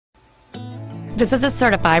This is a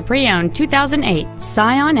certified pre-owned 2008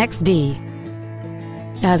 Scion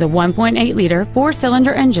XD. It has a 1.8-liter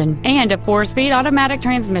four-cylinder engine and a 4-speed automatic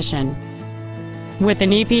transmission. With an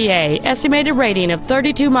EPA estimated rating of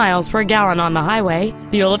 32 miles per gallon on the highway,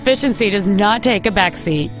 fuel efficiency does not take a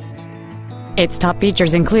backseat. Its top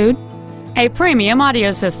features include a premium audio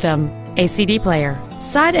system, a CD player,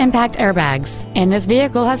 side impact airbags, and this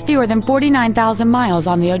vehicle has fewer than 49,000 miles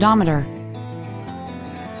on the odometer.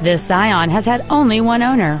 This Scion has had only one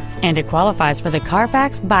owner, and it qualifies for the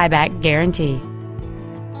Carfax buyback guarantee.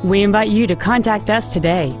 We invite you to contact us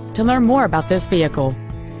today to learn more about this vehicle.